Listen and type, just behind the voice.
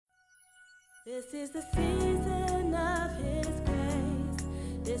This is the season of His grace.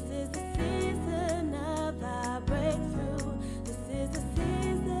 This is the season of our breakthrough. This is the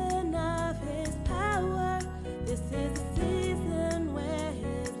season of His power. This is the season where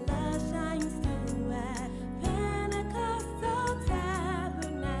His love shines through at Pentecostal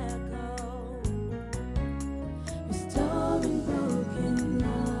Tabernacle, restoring broken love.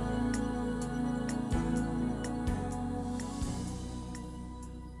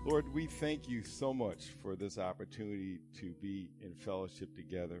 Lord, we thank you so much for this opportunity to be in fellowship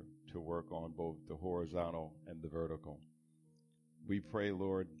together, to work on both the horizontal and the vertical. We pray,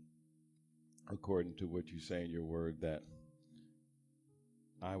 Lord, according to what you say in your word, that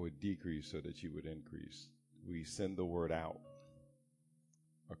I would decrease so that you would increase. We send the word out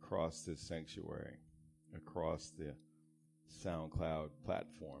across this sanctuary, across the SoundCloud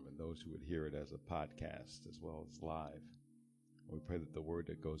platform, and those who would hear it as a podcast as well as live. We pray that the word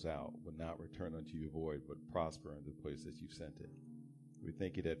that goes out would not return unto you void, but prosper in the place that you sent it. We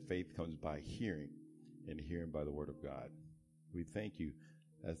thank you that faith comes by hearing, and hearing by the word of God. We thank you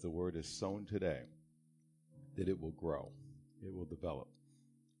as the word is sown today, that it will grow, it will develop,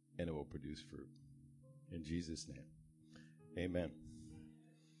 and it will produce fruit. In Jesus' name, amen.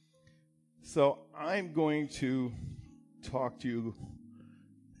 So I'm going to talk to you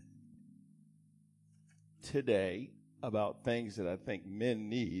today about things that I think men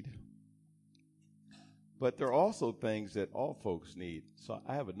need, but there are also things that all folks need. So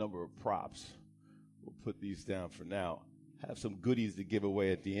I have a number of props. We'll put these down for now. Have some goodies to give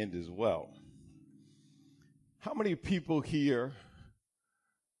away at the end as well. How many people here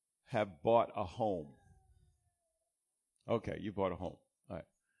have bought a home? Okay, you bought a home. All right.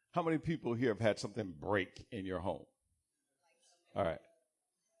 How many people here have had something break in your home? All right.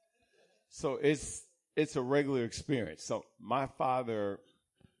 So it's a regular experience. So my father,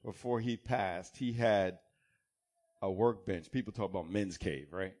 before he passed, he had a workbench. People talk about men's cave,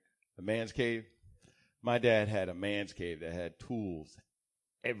 right? The man's cave. My dad had a man's cave that had tools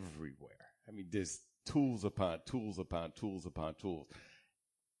everywhere. I mean, just tools upon tools upon tools upon tools.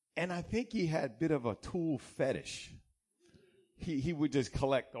 And I think he had a bit of a tool fetish. He would just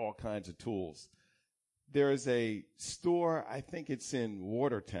collect all kinds of tools. There is a store, I think it's in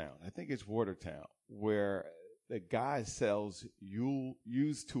Watertown. Where the guy sells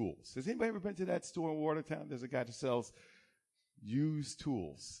used tools. Has anybody ever been to that store in Watertown? There's a guy that sells used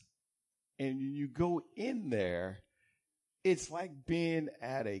tools. And when you go in there, it's like being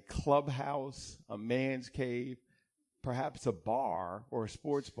at a clubhouse, a man's cave, perhaps a bar or a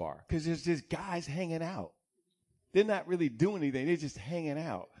sports bar, because there's just guys hanging out. They're not really doing anything. They're just hanging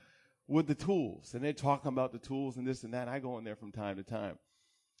out with the tools. And they're talking about the tools and this and that. I go in there from time to time.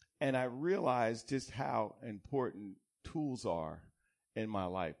 And I realized just how important tools are in my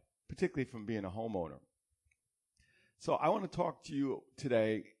life, particularly from being a homeowner. So I want to talk to you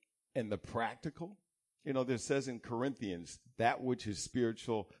today in the practical. You know, there says in Corinthians, that which is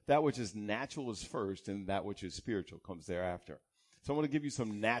spiritual, that which is natural is first, and that which is spiritual comes thereafter. So I want to give you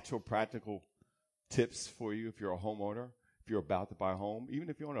some natural, practical tips for you if you're a homeowner, if you're about to buy a home, even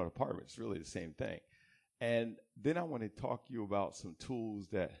if you own an apartment, it's really the same thing. And then I want to talk to you about some tools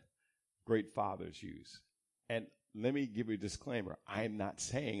that great fathers use. And let me give you a disclaimer. I'm not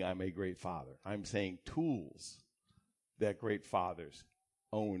saying I'm a great father. I'm saying tools that great fathers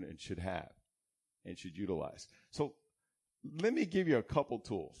own and should have and should utilize. So let me give you a couple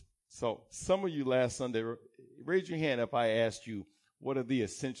tools. So some of you last Sunday, raise your hand if I asked you, what are the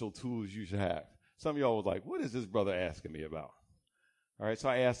essential tools you should have? Some of y'all was like, what is this brother asking me about? All right, so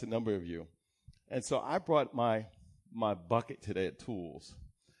I asked a number of you. And so I brought my bucket today of tools,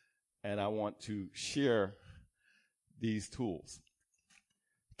 and I want to share these tools.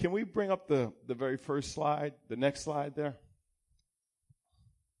 Can we bring up the very first slide, the next slide there?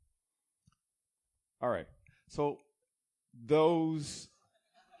 All right. So those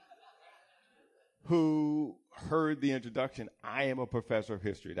who heard the introduction, I am a professor of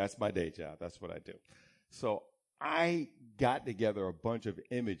history. That's my day job. That's what I do. So I got together a bunch of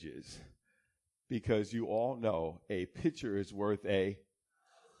images because you all know a picture is worth a.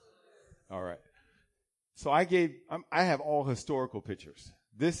 All right. So I have all historical pictures.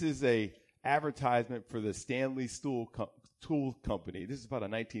 This is a advertisement for the Stanley Tool Company. This is about a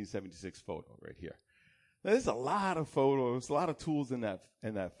 1976 photo right here. Now, there's a lot of photos, a lot of tools in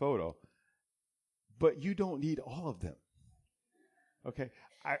that photo, but you don't need all of them. Okay?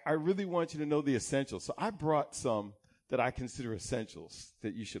 I really want you to know the essentials. So I brought some that I consider essentials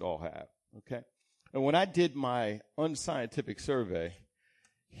that you should all have. Okay? And when I did my unscientific survey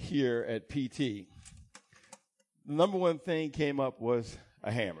here at PT, the number one thing came up was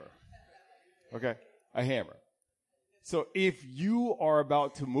a hammer. Okay? A hammer. So if you are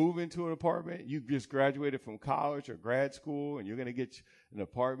about to move into an apartment, you just graduated from college or grad school, and you're going to get an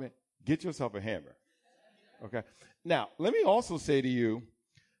apartment, get yourself a hammer. Okay? Now, let me also say to you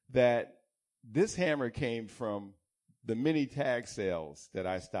that this hammer came from the mini tag sales that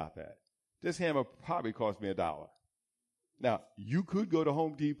I stop at. This hammer probably cost me $1. Now, you could go to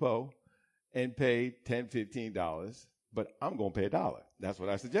Home Depot and pay $10, $15, but I'm going to pay $1. That's what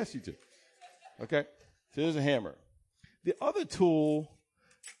I suggest you to. Okay? So there's a hammer. The other tool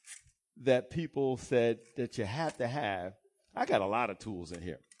that people said that you have to have, I got a lot of tools in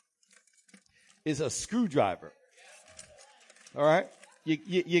here, is a screwdriver. All right?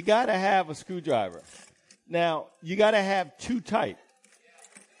 You got to have a screwdriver. Now, you got to have two type.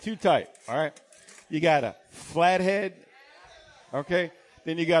 All right? You got a flathead, okay?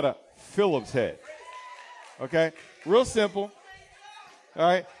 Then you got a Phillips head, okay? Real simple, all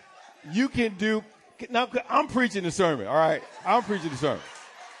right? You can do, now I'm preaching the sermon, all right? I'm preaching the sermon.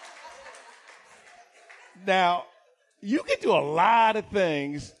 Now, you can do a lot of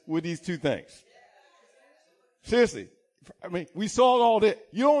things with these two things. Seriously. I mean, we saw all that.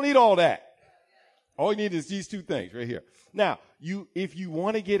 You don't need all that. All you need is these two things right here. Now, if you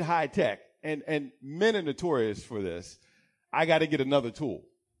want to get high tech, and men are notorious for this, I got to get another tool.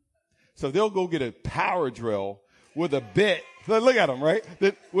 So they'll go get a power drill with a bit. Look at them, right?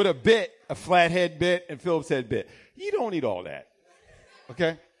 With a bit, a flathead bit, and Phillips head bit. You don't need all that.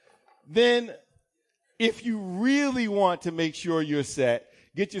 Okay? Then, if you really want to make sure you're set,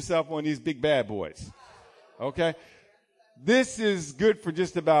 get yourself one of these big bad boys. Okay? This is good for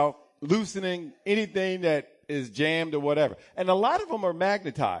just about loosening anything that is jammed or whatever. And a lot of them are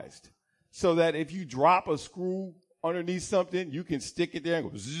magnetized so that if you drop a screw underneath something, you can stick it there and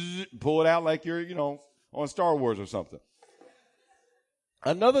go zzz, pull it out like you're, on Star Wars or something.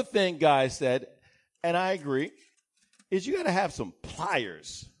 Another thing guys said, and I agree, is you got to have some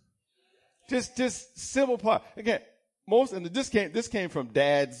pliers. Just simple pliers. Again, this came from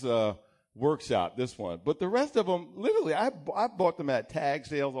Dad's workshop, this one. But the rest of them, literally, I bought them at tag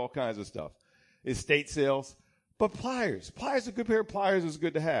sales, all kinds of stuff. Estate sales. But pliers, a good pair of pliers is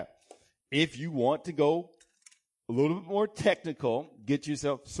good to have. If you want to go a little bit more technical, get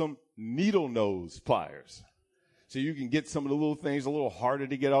yourself some needle nose pliers. So you can get some of the little things a little harder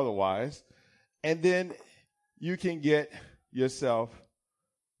to get otherwise. And then you can get yourself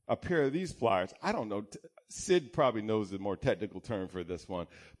a pair of these pliers. I don't know. Sid probably knows the more technical term for this one.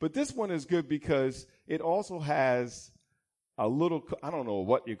 But this one is good because it also has a little, I don't know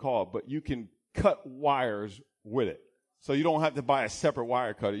what you call it, but you can cut wires with it. So you don't have to buy a separate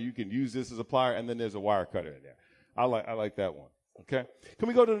wire cutter. You can use this as a plier, and then there's a wire cutter in there. I like that one. Okay? Can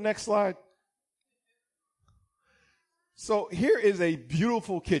we go to the next slide? So here is a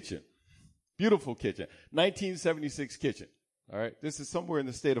beautiful kitchen. Beautiful kitchen. 1976 kitchen. All right? This is somewhere in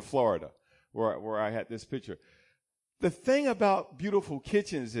the state of Florida where I had this picture. The thing about beautiful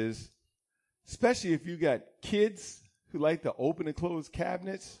kitchens is, especially if you got kids who like to open and close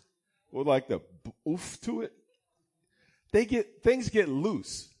cabinets or like the oof to it, things get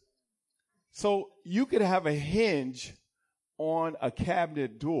loose. So you could have a hinge on a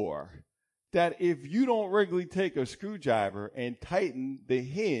cabinet door that if you don't regularly take a screwdriver and tighten the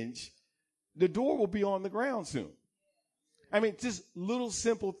hinge, the door will be on the ground soon. I mean, just little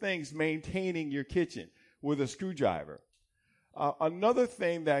simple things, maintaining your kitchen with a screwdriver. Another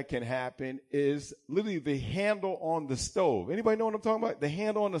thing that can happen is literally the handle on the stove. Anybody know what I'm talking about? The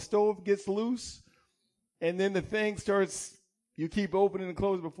handle on the stove gets loose, and then the thing starts, you keep opening and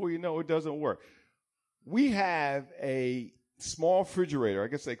closing before you know it doesn't work. We have a small refrigerator, I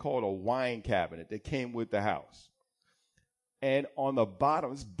guess they call it a wine cabinet, that came with the house. And on the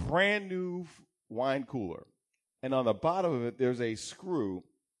bottom, it's brand new wine cooler. And on the bottom of it, there's a screw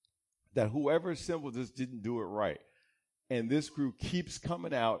that whoever assembled this didn't do it right. And this screw keeps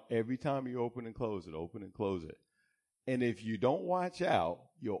coming out every time you open and close it. And if you don't watch out,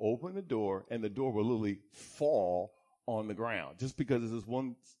 you'll open the door, and the door will literally fall on the ground just because of this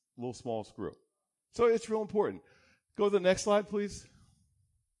one little small screw. So it's real important. Go to the next slide, please.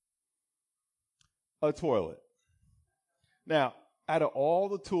 A toilet. Now, out of all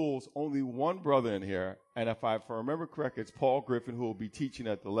the tools, only one brother in here, and if I remember correctly, it's Paul Griffin, who will be teaching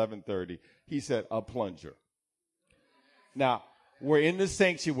at 11:30. He said a plunger. Now, we're in the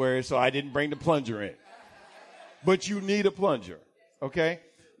sanctuary, so I didn't bring the plunger in. But you need a plunger, okay?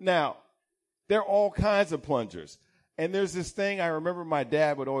 Now, there are all kinds of plungers. And there's this thing I remember my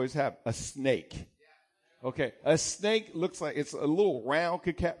dad would always have, a snake. Okay, a snake looks like it's a little round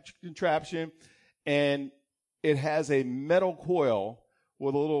contraption, and it has a metal coil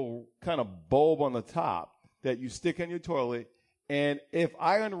with a little kind of bulb on the top that you stick in your toilet. And if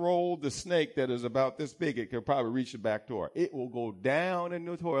I unroll the snake that is about this big, it could probably reach the back door. It will go down in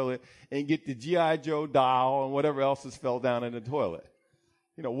the toilet and get the G.I. Joe doll and whatever else has fell down in the toilet.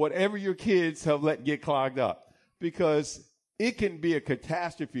 You know, whatever your kids have let get clogged up. Because it can be a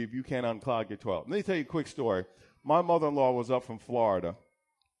catastrophe if you can't unclog your toilet. Let me tell you a quick story. My mother-in-law was up from Florida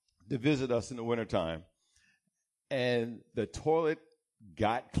to visit us in the wintertime, and the toilet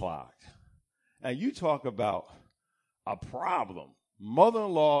got clogged. And you talk about a problem.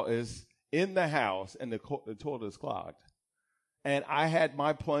 Mother-in-law is in the house, and the toilet is clogged. And I had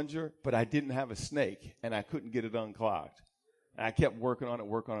my plunger, but I didn't have a snake, and I couldn't get it unclogged. And I kept working on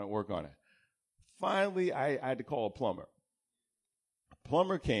it. Finally, I had to call a plumber. A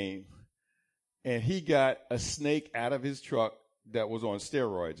plumber came, and he got a snake out of his truck that was on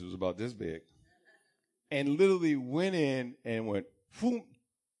steroids. It was about this big. And literally went in and went, boom.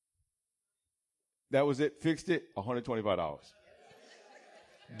 That was it. Fixed it. $125.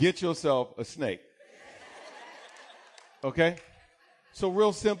 Get yourself a snake. Okay? So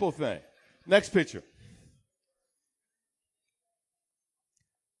real simple thing. Next picture.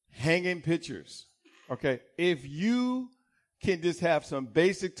 Hanging pictures. Okay? If you can just have some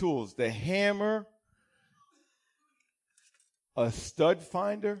basic tools, the hammer, a stud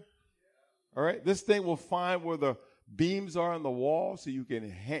finder. All right? This thing will find where the beams are on the wall so you can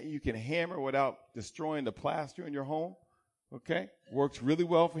hammer without destroying the plaster in your home. Okay? Works really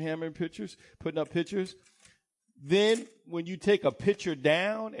well for hammering pictures, putting up pictures. Then when you take a picture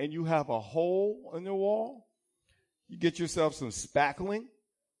down and you have a hole in the wall, you get yourself some spackling,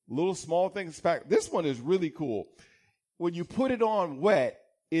 little small things. This one is really cool. When you put it on wet,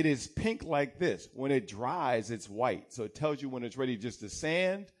 it is pink like this. When it dries, it's white. So it tells you when it's ready just to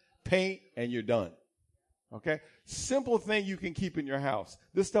sand, paint, and you're done. Okay? Simple thing you can keep in your house.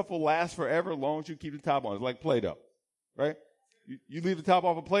 This stuff will last forever as long as you keep the top on. It's like Play-Doh, right? You leave the top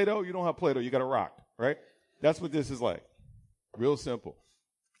off of Play-Doh, you don't have Play-Doh, you got a rock, right? That's what this is like. Real simple.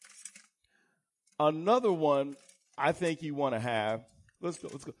 Another one I think you want to have, let's go.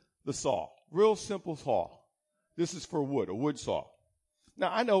 The saw. Real simple saw. This is for wood, a wood saw. Now,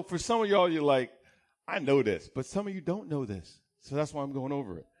 I know for some of y'all, you're like, I know this, but some of you don't know this. So that's why I'm going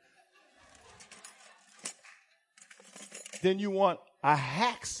over it. Then you want a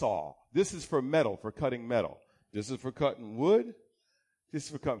hacksaw. This is for metal, for cutting metal. This is for cutting wood. This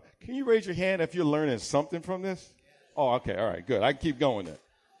is for cutting. Can you raise your hand if you're learning something from this? Oh, okay. All right, good. I can keep going then.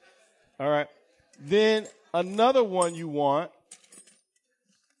 All right. Then another one you want.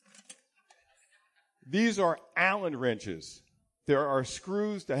 These are Allen wrenches. There are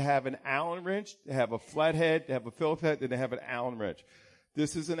screws that have an Allen wrench, they have a flathead, they have a Phillips head, and they have an Allen wrench.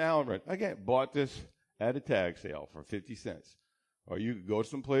 This is an Allen wrench. Again, bought this at a tag sale for 50 cents. Or you could go to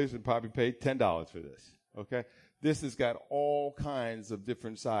some place and probably pay $10 for this. Okay? This has got all kinds of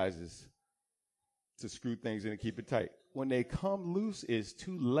different sizes to screw things in and keep it tight. When they come loose, it's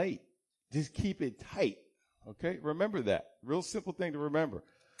too late. Just keep it tight. Okay? Remember that. Real simple thing to remember.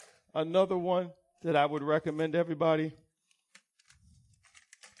 Another one that I would recommend everybody,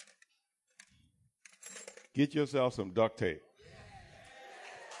 get yourself some duct tape.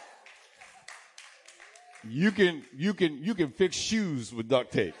 You can fix shoes with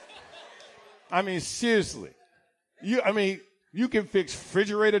duct tape. I mean, seriously. You can fix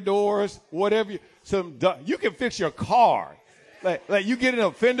refrigerator doors, whatever. You can fix your car. Like you get in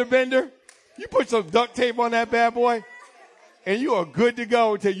a fender bender, you put some duct tape on that bad boy, and you are good to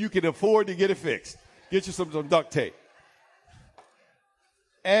go until you can afford to get it fixed. Get you some duct tape.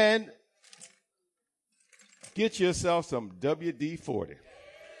 And get yourself some WD-40.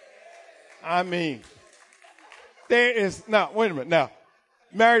 I mean, there is, now, wait a minute. Now,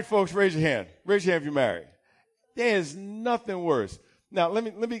 married folks, raise your hand. Raise your hand if you're married. There is nothing worse. Now, let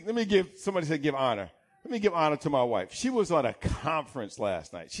me give, somebody said give honor. Let me give honor to my wife. She was on a conference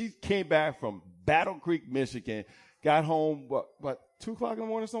last night. She came back from Battle Creek, Michigan, got home, what, 2 o'clock in the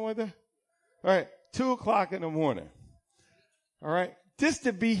morning, something like that? All right, 2 o'clock in the morning. All right, just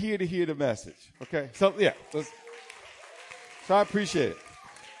to be here to hear the message. Okay, so yeah, so I appreciate it.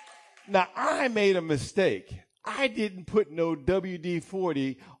 Now, I made a mistake. I didn't put no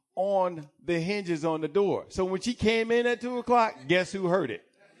WD-40 on the hinges on the door. So when she came in at 2 o'clock, guess who heard it?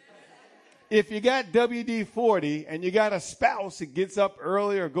 If you got WD-40 and you got a spouse that gets up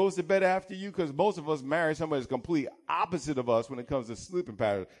early or goes to bed after you, because most of us marry somebody that's complete opposite of us when it comes to sleeping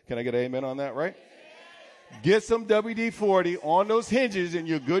patterns. Can I get an amen on that, right? Get some WD-40 on those hinges and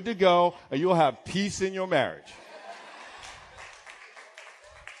you're good to go, and you'll have peace in your marriage.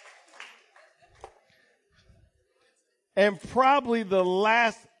 And probably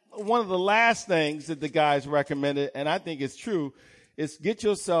one of the last things that the guys recommended, and I think it's true, is get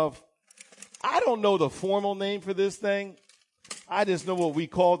yourself, I don't know the formal name for this thing. I just know what we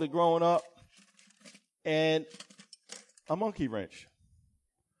called it growing up. And a monkey wrench.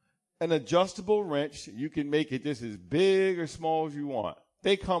 An adjustable wrench. You can make it just as big or small as you want.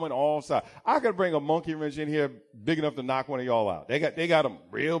 They come in all sizes. I could bring a monkey wrench in here big enough to knock one of y'all out. They got them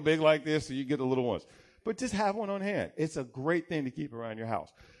real big like this, so you get the little ones. But just have one on hand. It's a great thing to keep around your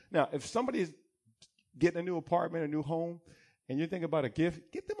house. Now, if somebody's getting a new apartment, a new home, and you're thinking about a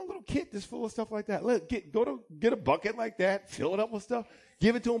gift, get them a little kit that's full of stuff like that. Get a bucket like that, fill it up with stuff,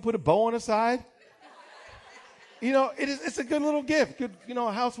 give it to them, put a bow on the side. It's a good little gift, good,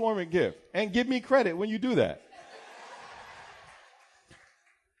 a housewarming gift. And give me credit when you do that.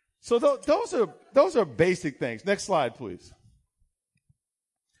 So those are basic things. Next slide, please.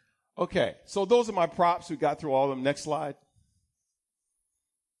 Okay, so those are my props. We got through all of them. Next slide.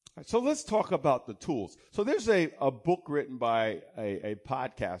 So let's talk about the tools. So there's a book written by a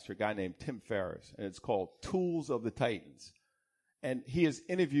podcaster, a guy named Tim Ferriss, and it's called Tools of the Titans. And he has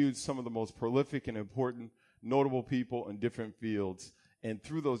interviewed some of the most prolific and important, notable people in different fields. And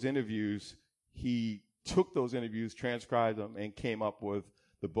through those interviews, he took those interviews, transcribed them, and came up with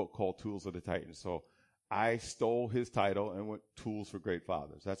the book called Tools of the Titans. So I stole his title and went Tools for Great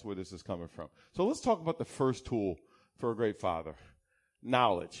Fathers. That's where this is coming from. So let's talk about the first tool for a great father.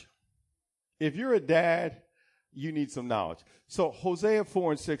 Knowledge. If you're a dad, you need some knowledge. So Hosea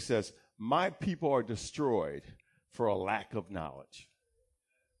 4:6 says, my people are destroyed for a lack of knowledge.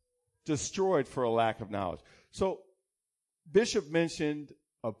 Destroyed for a lack of knowledge. So Bishop mentioned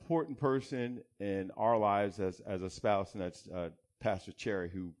an important person in our lives as a spouse, and that's Pastor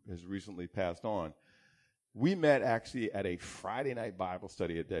Cherry, who has recently passed on. We met actually at a Friday night Bible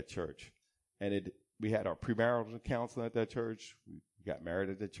study at that church. And we had our premarital counseling at that church. We got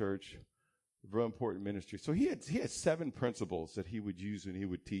married at that church. Real important ministry. So he had 7 principles that he would use when he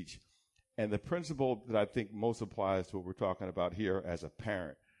would teach. And the principle that I think most applies to what we're talking about here as a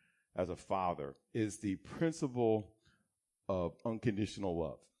parent, as a father, is the principle of unconditional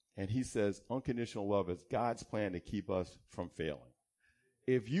love. And he says unconditional love is God's plan to keep us from failing.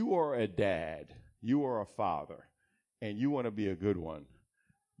 If you are a dad, you are a father, and you want to be a good one,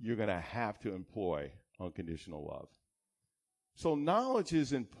 you're going to have to employ unconditional love. So knowledge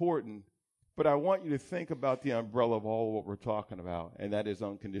is important, but I want you to think about the umbrella of all of what we're talking about, and that is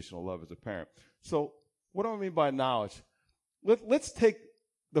unconditional love as a parent. So what do I mean by knowledge? Let's take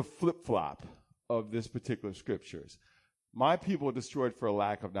the flip-flop of this particular scriptures. My people are destroyed for a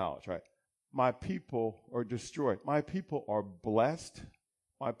lack of knowledge, right? My people are destroyed. My people are blessed.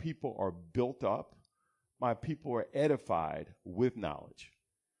 My people are built up. My people are edified with knowledge.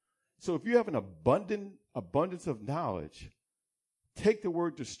 So if you have an abundance of knowledge, take the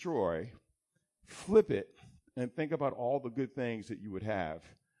word destroy, flip it, and think about all the good things that you would have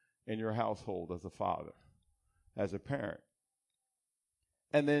in your household as a father, as a parent.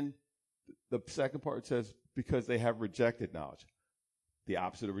 And then the second part says, because they have rejected knowledge. The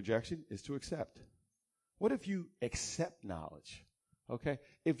opposite of rejection is to accept. What if you accept knowledge? Okay?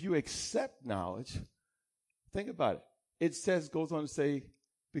 If you accept knowledge, think about it. It goes on to say,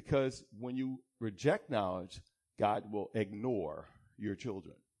 because when you reject knowledge, God will ignore your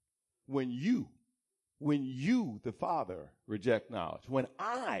children. When you, the father, reject knowledge, when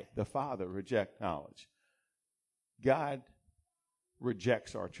I, the father, reject knowledge, God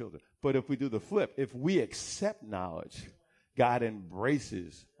rejects our children. But if we do the flip, if we accept knowledge, God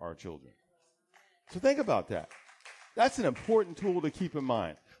embraces our children. So think about that. That's an important tool to keep in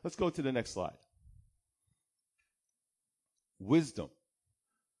mind. Let's go to the next slide. Wisdom.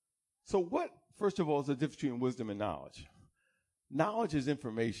 So first of all, is the difference between wisdom and knowledge? Knowledge is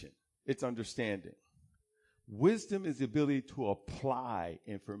information. It's understanding. Wisdom is the ability to apply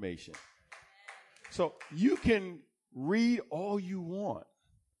information. So you can read all you want,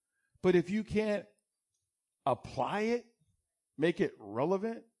 but if you can't apply it, make it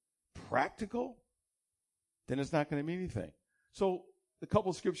relevant, practical, then it's not going to mean anything. So a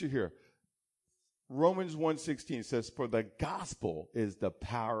couple of scripture here. Romans 1:16 says, for the gospel is the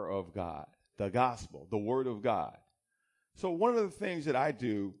power of God. The gospel, the word of God. So one of the things that I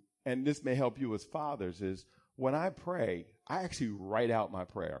do, and this may help you as fathers, is when I pray, I actually write out my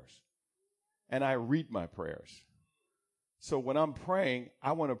prayers. And I read my prayers. So when I'm praying,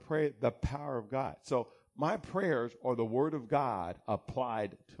 I want to pray the power of God. So my prayers are the word of God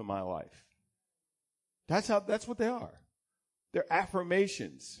applied to my life. That's what they are. They're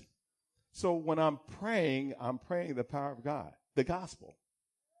affirmations. So when I'm praying the power of God, the gospel.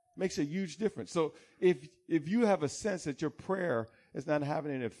 Makes a huge difference. So if you have a sense that your prayer is not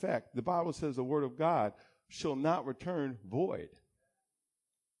having an effect, the Bible says the word of God shall not return void.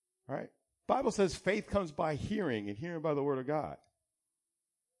 Right? Bible says faith comes by hearing, and hearing by the word of God.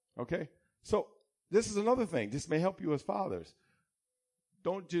 Okay? So this is another thing. This may help you as fathers.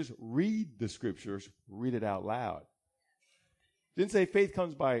 Don't just read the scriptures, read it out loud. Didn't say faith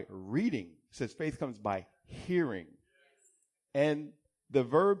comes by reading. It says faith comes by hearing. And the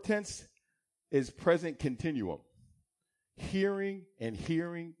verb tense is present continuum. Hearing and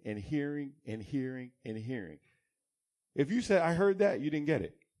hearing and hearing and hearing and hearing. If you said, I heard that, you didn't get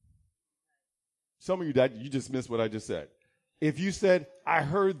it. Some of you, you just missed what I just said. If you said, I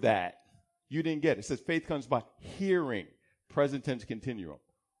heard that, you didn't get it. It says faith comes by hearing. Present tense continuum.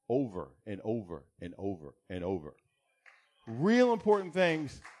 Over and over and over and over. Real important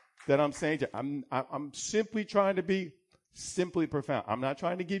things that I'm saying to you. I'm simply trying to be simply profound. I'm not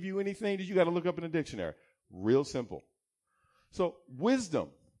trying to give you anything that you got to look up in a dictionary. Real simple. So wisdom.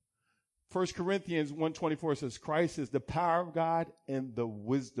 1 Corinthians 1:24 says Christ is the power of God and the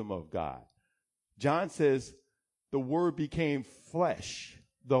wisdom of God. John says the word became flesh.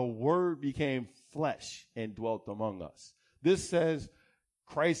 The word became flesh and dwelt among us. This says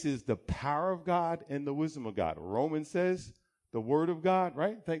Christ is the power of God and the wisdom of God. Romans says the word of God,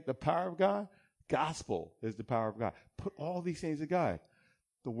 right? Think the power of God. Gospel is the power of God. Put all these things to God.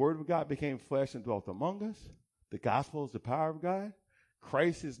 The word of God became flesh and dwelt among us. The gospel is the power of God.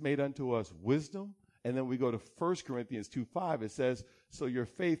 Christ is made unto us wisdom. And then we go to 1 Corinthians 2:5. It says, so your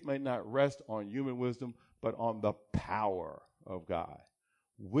faith may not rest on human wisdom, but on the power of God.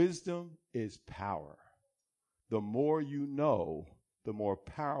 Wisdom is power. The more you know, the more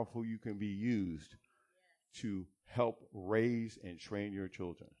powerful you can be used to help raise and train your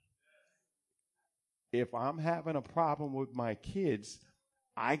children. If I'm having a problem with my kids,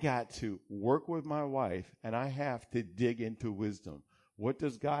 I got to work with my wife and I have to dig into wisdom. What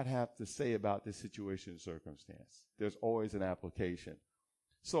does God have to say about this situation and circumstance? There's always an application.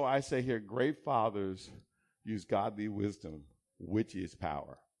 So I say here, great fathers use godly wisdom, which is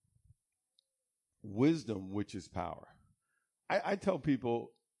power. Wisdom, which is power. I tell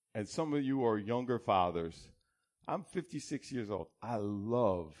people, and some of you are younger fathers, I'm 56 years old. I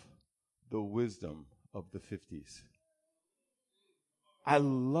love the wisdom of the 50s. I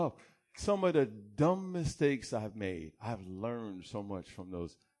love some of the dumb mistakes I've made. I've learned so much from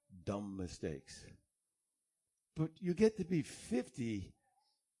those dumb mistakes. But you get to be 50,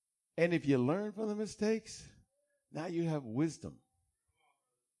 and if you learn from the mistakes, now you have wisdom.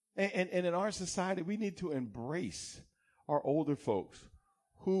 And in our society, we need to embrace our older folks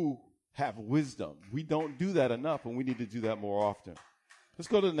who have wisdom. We don't do that enough, and we need to do that more often. Let's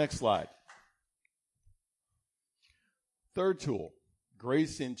go to the next slide. Third tool,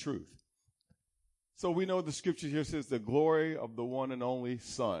 grace in truth. So we know the scripture here says the glory of the one and only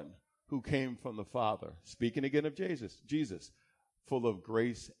Son who came from the Father. Speaking again of Jesus, full of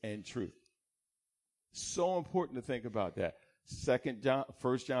grace and truth. So important to think about that. 1 John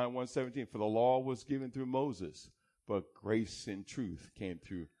 1:17, for the law was given through Moses, but grace and truth came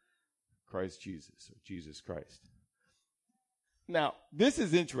through Christ Jesus, or Jesus Christ. Now, this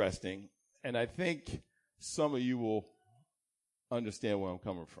is interesting, and I think some of you will understand where I'm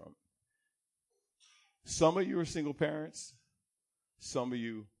coming from. Some of you are single parents. Some of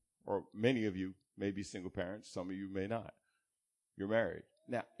you, or many of you, may be single parents. Some of you may not. You're married.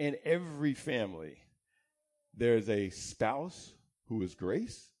 Now, in every family, there's a spouse who is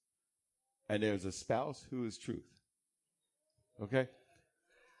grace, and there's a spouse who is truth. Okay?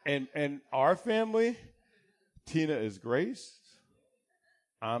 And our family, Tina is grace,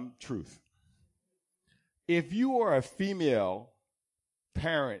 I'm truth. If you are a female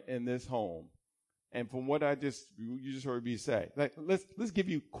parent in this home, and from what you just heard me say, like, let's give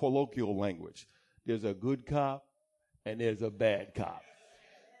you colloquial language. There's a good cop and there's a bad cop.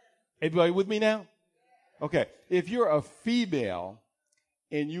 Everybody with me now? Okay. If you're a female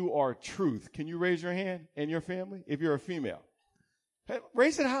and you are truth, can you raise your hand in your family? If you're a female, hey,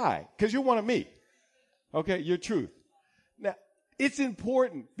 raise it high because you're one of me. Okay. You're truth. Now, it's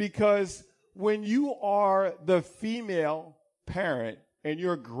important because when you are the female parent and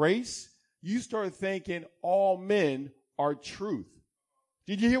you're grace, you start thinking all men are truth.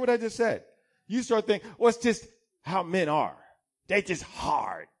 Did you hear what I just said? You start thinking, well, it's just how men are. They're just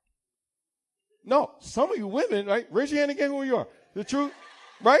hard. No, some of you women, right? Raise your hand again who you are. The truth,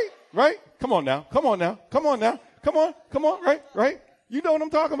 right? Right? Come on now. Come on now. Come on now. Come on. Come on. Right? Right? You know what I'm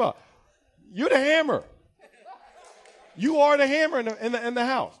talking about. You're the hammer. You are the hammer in the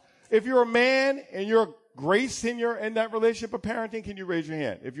house. If you're a man and you're grace in that relationship of parenting? Can you raise your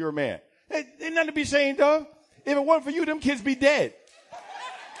hand if you're a man? Ain't nothing to be ashamed of. If it wasn't for you, them kids be dead.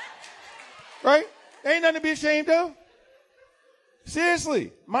 Right? Ain't nothing to be ashamed of.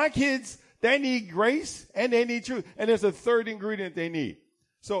 Seriously, my kids, they need grace and they need truth. And there's a third ingredient they need.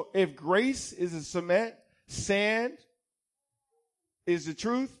 So if grace is a cement, sand is the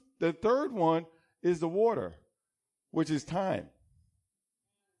truth, the third one is the water, which is time.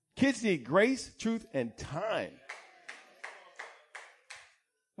 Kids need grace, truth, and time.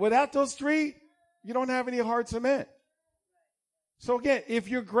 Without those three, you don't have any hard cement. So again, if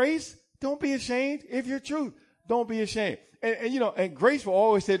you're grace, don't be ashamed. If you're truth, don't be ashamed. And grace will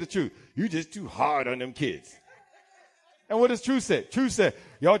always say the truth. You just too hard on them kids. And what does truth say? Truth said,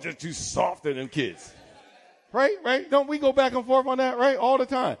 y'all just too soft on them kids. Right? Don't we go back and forth on that, right? All the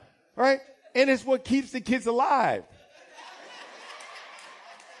time, right? And it's what keeps the kids alive.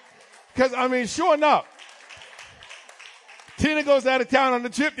 Because, sure enough, Tina goes out of town on the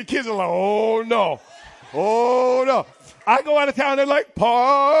trip, the kids are like, oh no. I go out of town, they're like,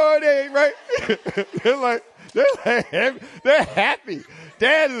 party, right? they're happy.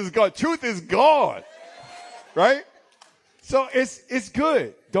 Dad is gone. Truth is gone. Right? So it's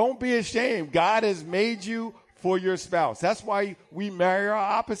good. Don't be ashamed. God has made you for your spouse. That's why we marry our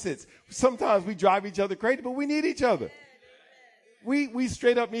opposites. Sometimes we drive each other crazy, but we need each other. We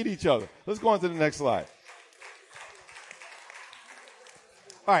straight up need each other. Let's go on to the next slide.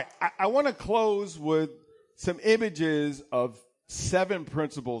 All right. I want to close with some images of 7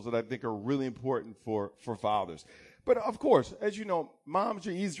 principles that I think are really important for fathers. But of course, as you know, moms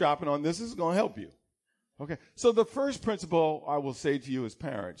are eavesdropping on this. This is going to help you. Okay. So the first principle I will say to you as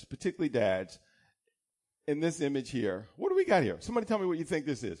parents, particularly dads, in this image here, what do we got here? Somebody tell me what you think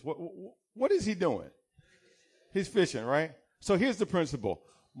this is. What is he doing? He's fishing, right? So here's the principle.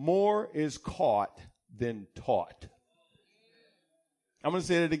 More is caught than taught. I'm going to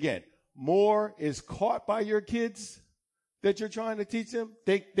say that again. More is caught by your kids that you're trying to teach them.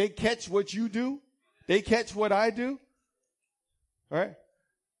 They catch what you do. They catch what I do. All right?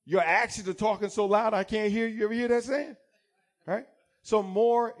 Your actions are talking so loud I can't hear you. You ever hear that saying? All right? So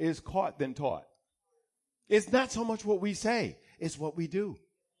more is caught than taught. It's not so much what we say. It's what we do.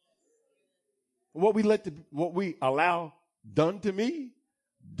 What we allow done to me,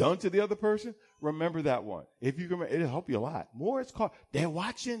 done to the other person. Remember that one. If you can, it'll help you a lot. More is caught. They're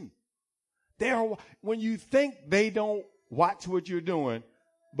watching. When you think they don't watch what you're doing,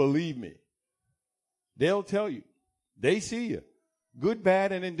 believe me, they'll tell you. They see you. Good,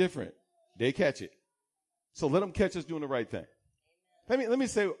 bad, and indifferent. They catch it. So let them catch us doing the right thing. Let me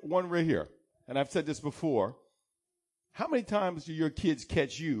say one right here. And I've said this before. How many times do your kids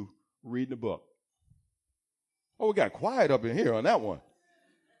catch you reading a book? Oh, we got quiet up in here on that one.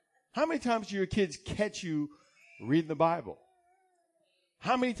 How many times do your kids catch you reading the Bible?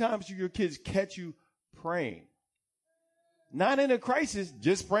 How many times do your kids catch you praying? Not in a crisis,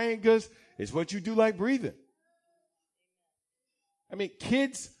 just praying because it's what you do like breathing.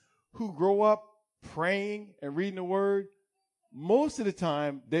 Kids who grow up praying and reading the word, most of the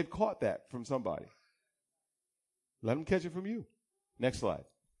time they've caught that from somebody. Let them catch it from you. Next slide.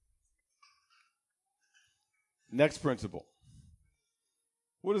 Next principle.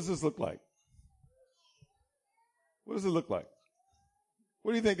 What does this look like? What does it look like?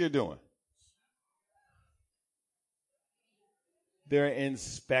 What do you think they're doing? They're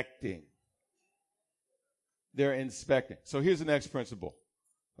inspecting. So here's the next principle.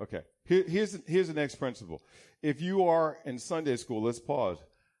 Okay. Here's the next principle. If you are in Sunday school, let's pause.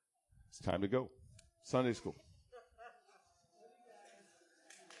 It's time to go. Sunday school.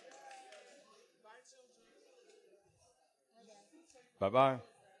 Bye-bye.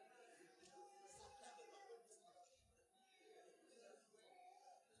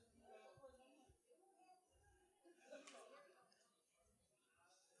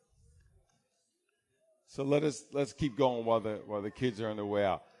 So let's keep going while the kids are on their way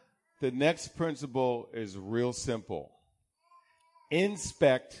out. The next principle is real simple.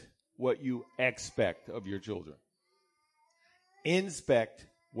 Inspect what you expect of your children. Inspect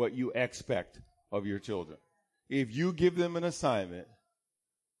what you expect of your children. If you give them an assignment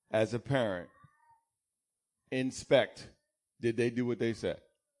as a parent, inspect, did they do what they said?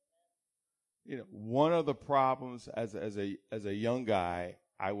 One of the problems as a young guy,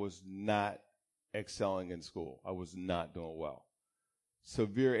 I was not excelling in school. I was not doing well.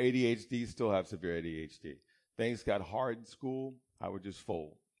 Severe ADHD, still have severe ADHD. Things got hard in school, I would just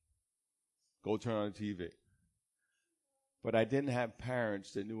fold. Go turn on the TV. But I didn't have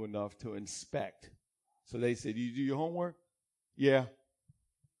parents that knew enough to inspect. So they said, you do your homework? Yeah.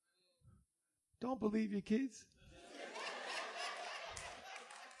 Don't believe your kids.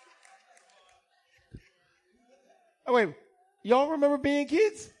 Oh, wait, y'all remember being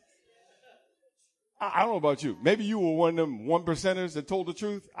kids? I don't know about you. Maybe you were one of them 1%ers that told the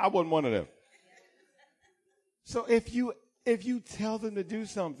truth. I wasn't one of them. So if you tell them to do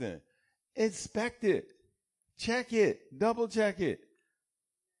something, inspect it, check it, double check it.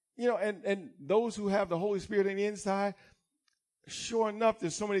 You know, and those who have the Holy Spirit on the inside, sure enough,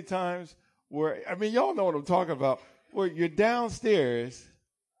 there's so many times where, I mean, y'all know what I'm talking about, where you're downstairs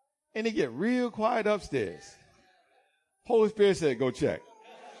and they get real quiet upstairs. Holy Spirit said, go check.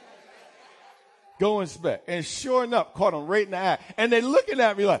 Go inspect. And sure enough, caught them right in the eye. And they looking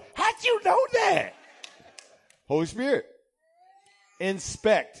at me like, how'd you know that? Holy Spirit.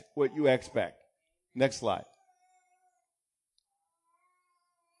 Inspect what you expect. Next slide.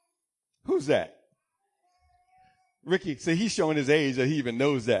 Who's that? Ricky. So he's showing his age that he even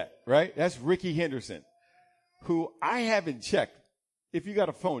knows that, right? That's Ricky Henderson, who I haven't checked. If you got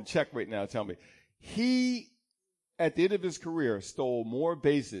a phone, check right now. Tell me. He, at the end of his career, stole more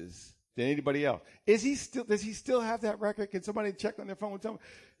bases than anybody else. Does he still have that record? Can somebody check on their phone and tell me?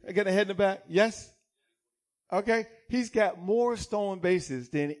 I got a head in the back. Yes? Okay. He's got more stolen bases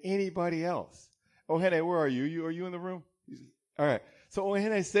than anybody else. Oh, Hene, where are you? Are you in the room? All right. So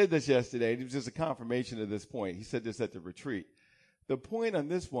Ohene said this yesterday. It was just a confirmation of this point. He said this at the retreat. The point on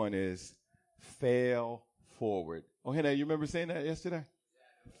this one is fail forward. Ohene, you remember saying that yesterday?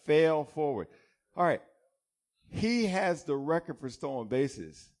 Fail forward. All right. He has the record for stolen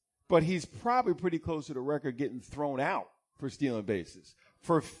bases, but he's probably pretty close to the record getting thrown out for stealing bases,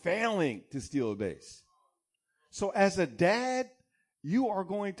 for failing to steal a base. So as a dad, you are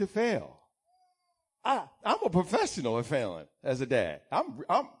going to fail. I'm a professional at failing as a dad.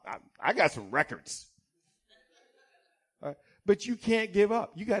 I got some records. Right? But you can't give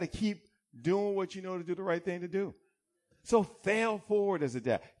up. You got to keep doing what you know to do the right thing to do. So fail forward as a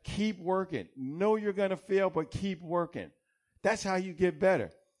dad. Keep working. Know you're going to fail, but keep working. That's how you get better.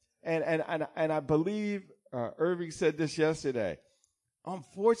 And I believe Irving said this yesterday.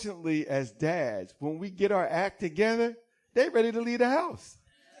 Unfortunately, as dads, when we get our act together, they're ready to leave the house.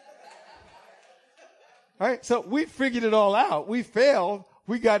 All right, so we figured it all out. We failed.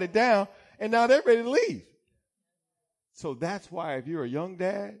 We got it down. And now they're ready to leave. So that's why if you're a young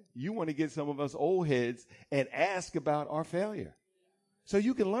dad, you want to get some of us old heads and ask about our failure so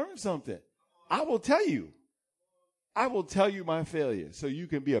you can learn something. I will tell you my failure so you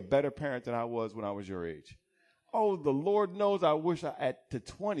can be a better parent than I was when I was your age. Oh, the Lord knows at the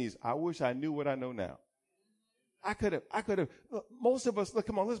 20s, I wish I knew what I know now. I could have, look, most of us, look,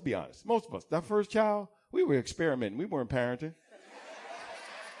 come on, let's be honest. Most of us, that first child, we were experimenting. We weren't parenting.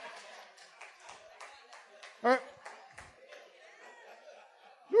 All right.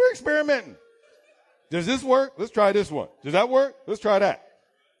 We were experimenting. Does this work? Let's try this one. Does that work? Let's try that.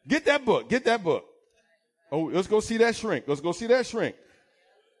 Get that book. Get that book. Oh, let's go see that shrink. Let's go see that shrink.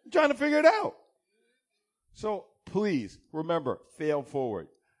 I'm trying to figure it out. So please remember, fail forward.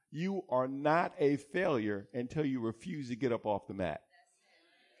 You are not a failure until you refuse to get up off the mat.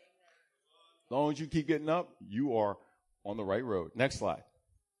 As long as you keep getting up, you are on the right road. Next slide.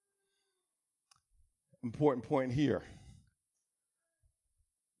 Important point here.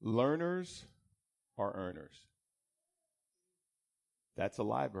 Learners are earners. That's a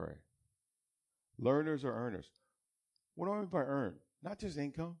library. Learners are earners. What do I mean by earn? Not just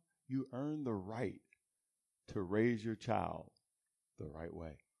income. You earn the right to raise your child the right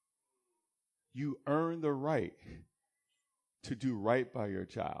way. You earn the right to do right by your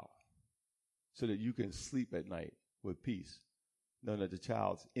child so that you can sleep at night with peace, knowing that the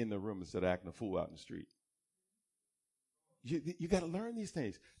child's in the room instead of acting a fool out in the street. You got to learn these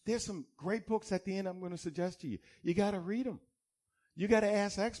things. There's some great books at the end I'm going to suggest to you. You got to read them. You got to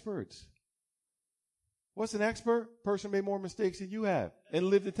ask experts. What's an expert? Person made more mistakes than you have and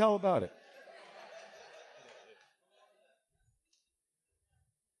live to tell about it.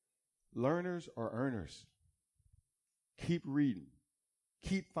 Learners are earners. Keep reading.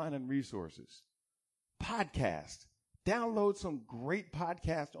 Keep finding resources. Podcast. Download some great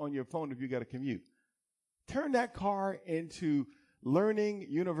podcasts on your phone if you got a commute. Turn that car into Learning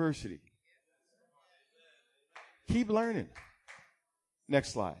University. Keep learning.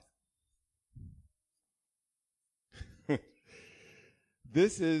 Next slide.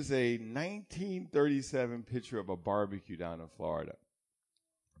 This is a 1937 picture of a barbecue down in Florida.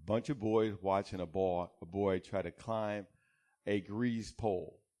 A bunch of boys watching a boy try to climb a grease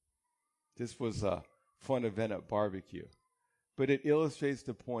pole. This was a fun event at barbecue. But it illustrates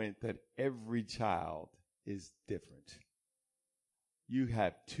the point that every child is different. You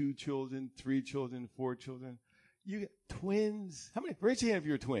have 2 children, 3 children, 4 children. You get twins. How many? Raise your hand if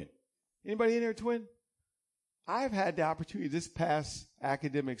you're a twin. Anybody in here a twin? I've had the opportunity this past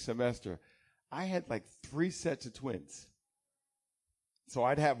academic semester. I had like 3 sets of twins. So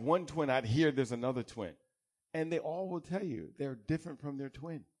I'd have one twin. I'd hear there's another twin. And they all will tell you they're different from their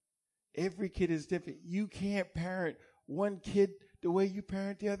twin. Every kid is different. You can't parent one kid the way you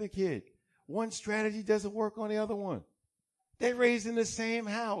parent the other kid. One strategy doesn't work on the other one. They're raised in the same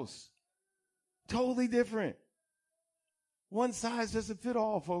house. Totally different. One size doesn't fit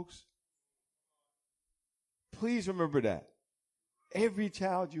all, folks. Please remember that. Every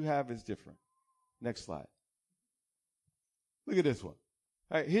child you have is different. Next slide. Look at this one.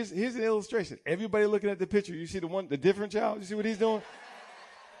 All right, here's an illustration. Everybody looking at the picture, you see the different child? You see what he's doing?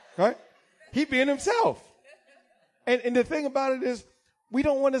 Right? He being himself. And the thing about it is, we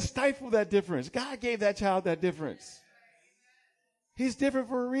don't want to stifle that difference. God gave that child that difference. He's different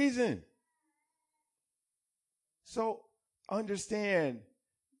for a reason. So understand,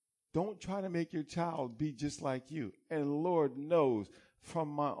 don't try to make your child be just like you. And Lord knows, from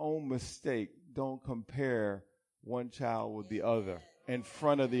my own mistake, don't compare one child with the other in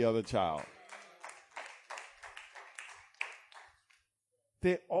front of the other child.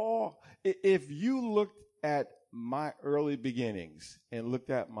 They all, if you looked at my early beginnings and looked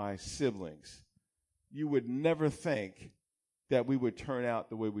at my siblings, you would never think that we would turn out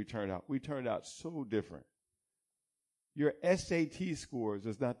the way we turned out. We turned out so different. Your SAT scores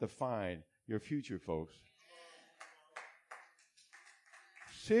does not define your future, folks.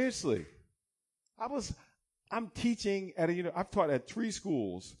 Seriously. I'm teaching at I've taught at 3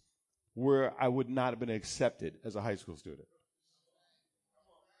 schools where I would not have been accepted as a high school student.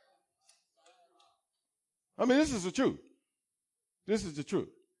 I mean, this is the truth. This is the truth.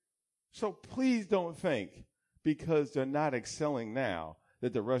 So please don't think because they're not excelling now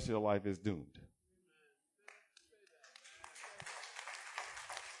that the rest of their life is doomed.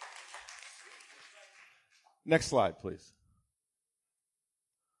 Next slide, please.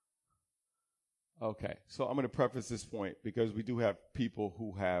 Okay, so I'm going to preface this point because we do have people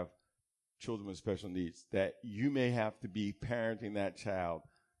who have children with special needs that you may have to be parenting that child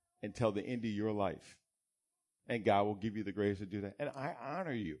until the end of your life. And God will give you the grace to do that. And I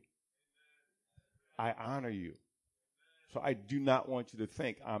honor you. I honor you. So I do not want you to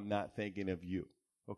think I'm not thinking of you.